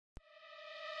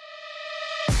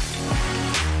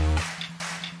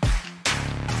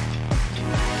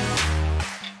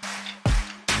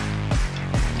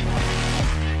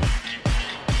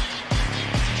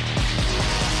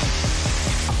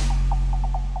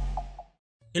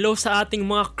Hello sa ating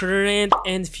mga current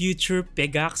and future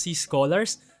Pegaxy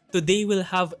scholars. Today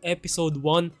we'll have episode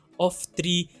 1 of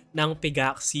 3 ng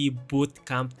Pegaxy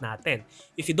Bootcamp natin.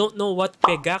 If you don't know what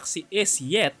Pegaxy is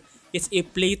yet, it's a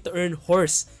play-to-earn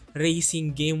horse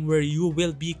racing game where you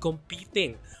will be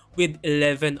competing with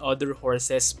 11 other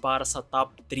horses para sa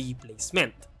top 3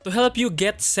 placement. To help you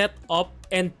get set up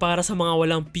and para sa mga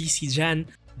walang PC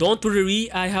dyan, don't worry,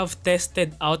 I have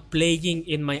tested out playing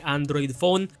in my Android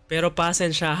phone, pero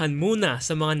pasensyahan muna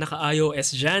sa mga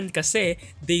naka-iOS dyan kasi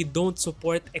they don't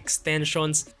support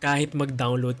extensions kahit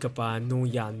mag-download ka pa ng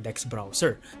Yandex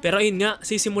browser. Pero ayun nga,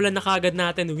 sisimulan na kagad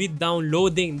natin with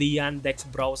downloading the Yandex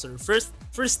browser first.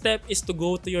 First step is to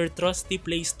go to your trusty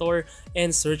Play Store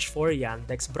and search for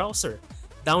Yandex browser.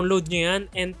 Download nyo yan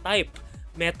and type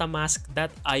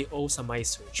metamask.io sa my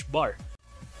search bar.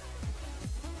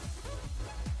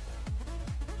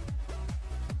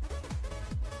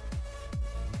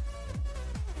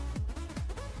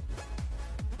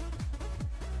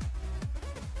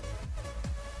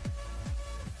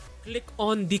 Click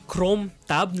on the Chrome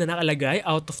tab na nakalagay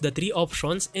out of the 3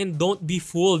 options and don't be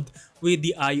fooled with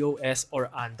the iOS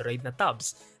or Android na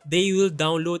tabs. They will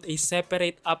download a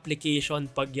separate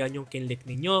application pag yan yung kinlik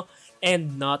ninyo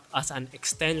and not as an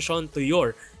extension to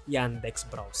your Yandex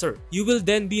browser. You will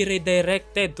then be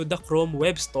redirected to the Chrome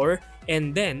Web Store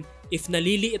and then if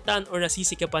naliliitan or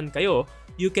nasisikapan kayo,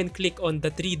 you can click on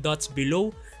the 3 dots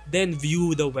below then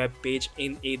view the web page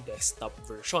in a desktop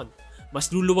version.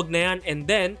 Mas luluwag na yan and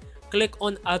then click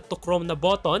on Add to Chrome na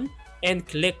button and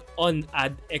click on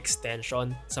Add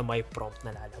Extension sa may prompt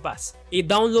na lalabas. A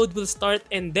download will start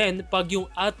and then pag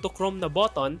yung Add to Chrome na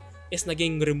button is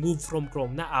naging remove from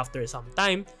Chrome na after some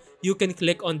time, you can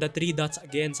click on the 3 dots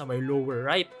again sa may lower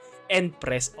right and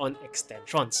press on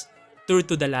Extensions.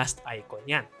 Through to the last icon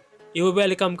yan.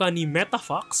 I-welcome ka ni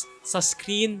Metafox sa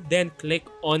screen then click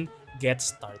on Get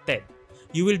Started.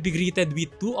 You will be greeted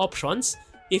with 2 options.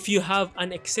 If you have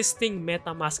an existing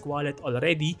Metamask wallet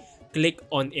already, click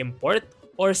on Import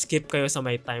or skip kayo sa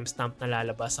may timestamp na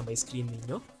lalabas sa may screen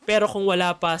ninyo. Pero kung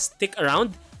wala pa, stick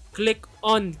around, click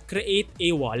on Create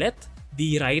a Wallet,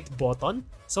 the right button.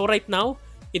 So right now,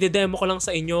 i-demo ko lang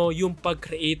sa inyo yung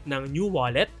pag-create ng new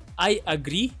wallet. I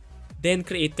agree, then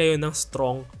create kayo ng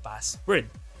strong password.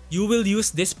 You will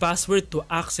use this password to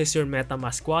access your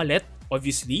Metamask wallet,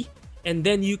 obviously, and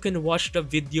then you can watch the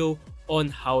video on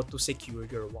how to secure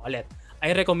your wallet.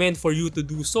 I recommend for you to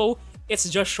do so. It's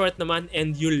just short naman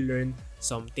and you'll learn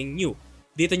something new.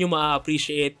 Dito nyo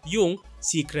ma-appreciate yung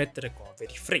secret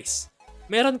recovery phrase.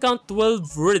 Meron kang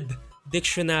 12-word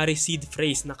dictionary seed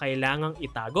phrase na kailangang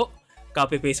itago.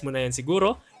 Copy-paste mo na yan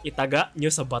siguro. Itaga nyo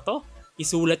sa bato.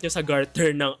 Isulat nyo sa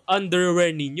garter ng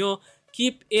underwear ninyo.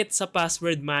 Keep it sa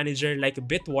password manager like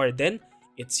Bitwarden.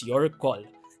 It's your call.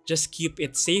 Just keep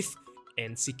it safe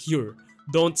and secure.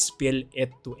 Don't spill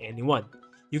it to anyone.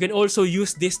 You can also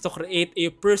use this to create a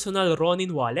personal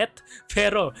Ronin wallet,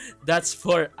 pero that's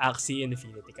for Axie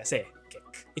Infinity kasi.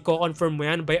 Iko-confirm mo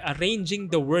yan by arranging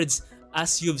the words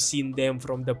as you've seen them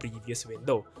from the previous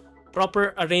window.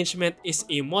 Proper arrangement is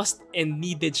a must and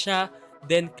needed siya,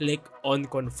 then click on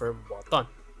confirm button.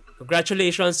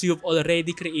 Congratulations, you've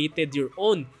already created your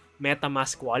own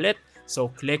Metamask wallet,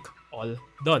 so click all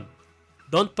done.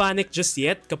 Don't panic just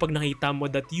yet kapag nakita mo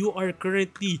that you are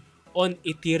currently on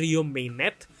Ethereum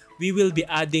mainnet. We will be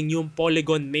adding yung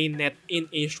Polygon mainnet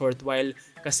in a short while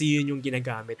kasi yun yung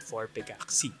ginagamit for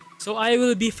Pegaxy. So I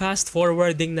will be fast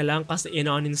forwarding na lang kasi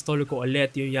in-uninstall ko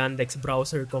ulit yung Yandex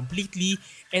browser completely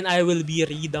and I will be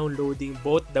re-downloading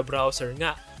both the browser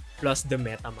nga plus the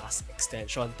Metamask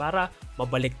extension para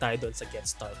mabalik tayo doon sa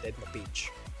Get Started na page.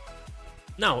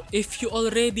 Now, if you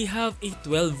already have a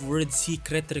 12-word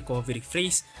secret recovery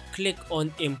phrase, click on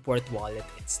Import Wallet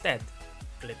instead.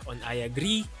 Click on I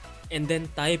agree, and then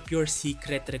type your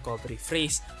secret recovery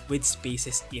phrase with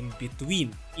spaces in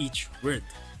between each word.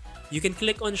 You can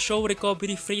click on Show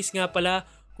Recovery Phrase nga pala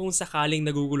kung sakaling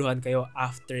naguguluhan kayo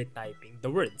after typing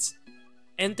the words.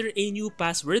 Enter a new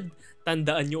password,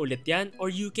 tandaan nyo ulit yan,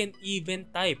 or you can even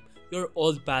type your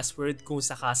old password kung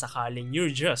sakasakaling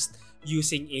you're just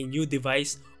using a new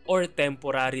device or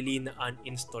temporarily na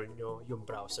uninstall nyo yung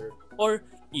browser or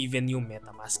even yung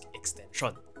Metamask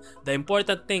extension. The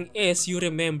important thing is you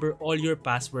remember all your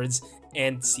passwords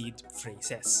and seed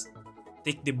phrases.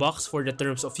 Tick the box for the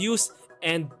terms of use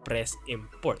and press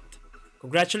import.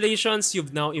 Congratulations,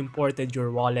 you've now imported your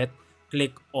wallet.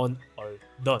 Click on all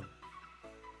done.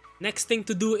 Next thing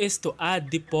to do is to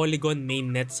add the Polygon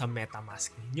mainnet sa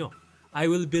Metamask ninyo. I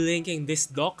will be linking this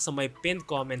doc sa my pinned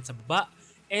comment sa baba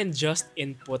and just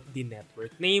input the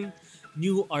network name,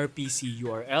 new RPC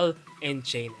URL, and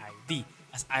chain ID.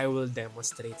 as I will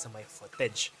demonstrate sa my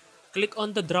footage. Click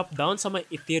on the drop down sa may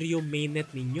Ethereum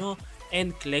mainnet ninyo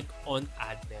and click on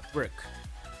Add Network.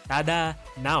 Tada!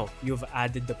 Now, you've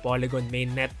added the Polygon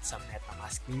mainnet sa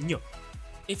Metamask ninyo.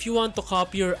 If you want to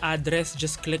copy your address,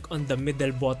 just click on the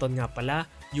middle button nga pala,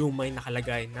 yung may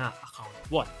nakalagay na account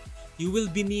 1. You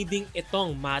will be needing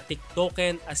itong Matic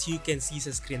token as you can see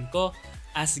sa screen ko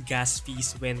as gas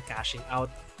fees when cashing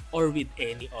out or with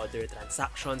any other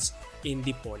transactions in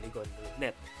the Polygon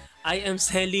mainnet. I am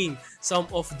selling some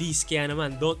of these, kaya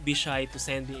naman don't be shy to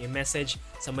send me a message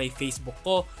sa my Facebook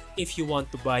ko if you want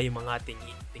to buy mga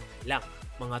tingi-tingi lang.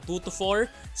 Mga 2 to 4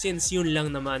 since yun lang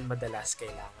naman madalas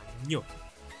kailangan ninyo.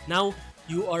 Now,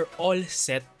 you are all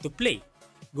set to play.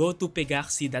 Go to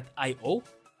pegaxy.io,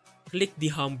 click the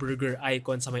hamburger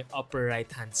icon sa my upper right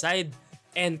hand side,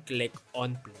 and click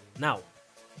on Play Now.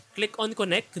 Click on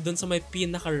Connect dun sa may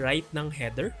pinaka-right ng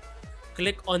header.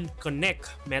 Click on Connect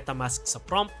Metamask sa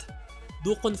prompt.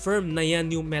 Do confirm na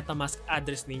yan yung Metamask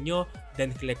address ninyo,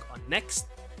 then click on Next,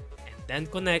 and then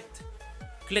Connect.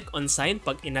 Click on Sign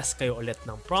pag inas kayo ulit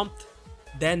ng prompt.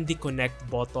 Then the Connect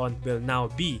button will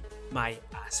now be My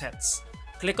Assets.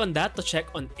 Click on that to check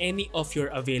on any of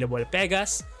your available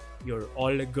Pegas. You're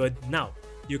all good now.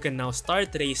 You can now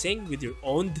start racing with your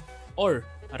owned or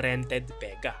rented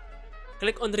Pega.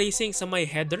 Click on Racing sa my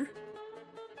header.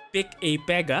 Pick a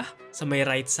Pega sa my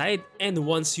right side, and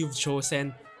once you've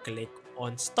chosen, click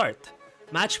on Start.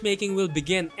 Matchmaking will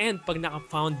begin, and pag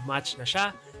naka-found match na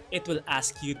siya, it will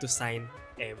ask you to sign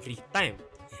every time.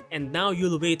 And now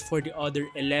you'll wait for the other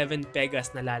 11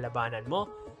 Pegas na lalabanan mo.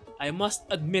 I must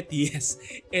admit, yes,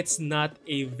 it's not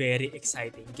a very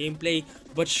exciting gameplay,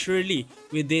 but surely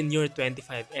within your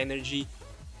 25 energy,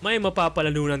 may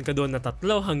mapapalalunan ka doon na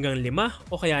 3 hanggang 5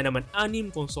 o kaya naman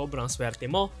 6 kung sobrang swerte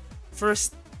mo.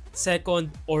 First, second,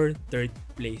 or third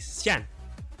place yan.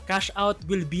 Cash out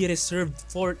will be reserved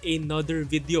for another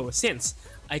video since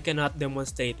I cannot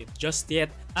demonstrate it just yet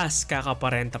as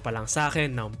kakaparenta pa lang sa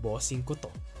akin ng bossing ko to.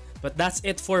 But that's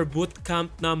it for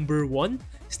bootcamp number 1.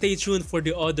 Stay tuned for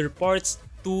the other parts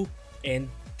 2 and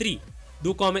 3.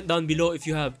 Do comment down below if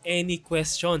you have any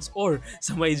questions or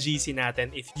sa my GC natin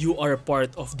if you are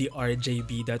part of the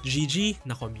rjb.gg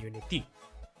na community.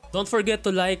 Don't forget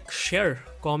to like, share,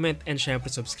 comment, and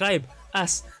syempre subscribe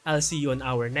as I'll see you on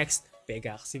our next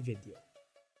Pegaxy video.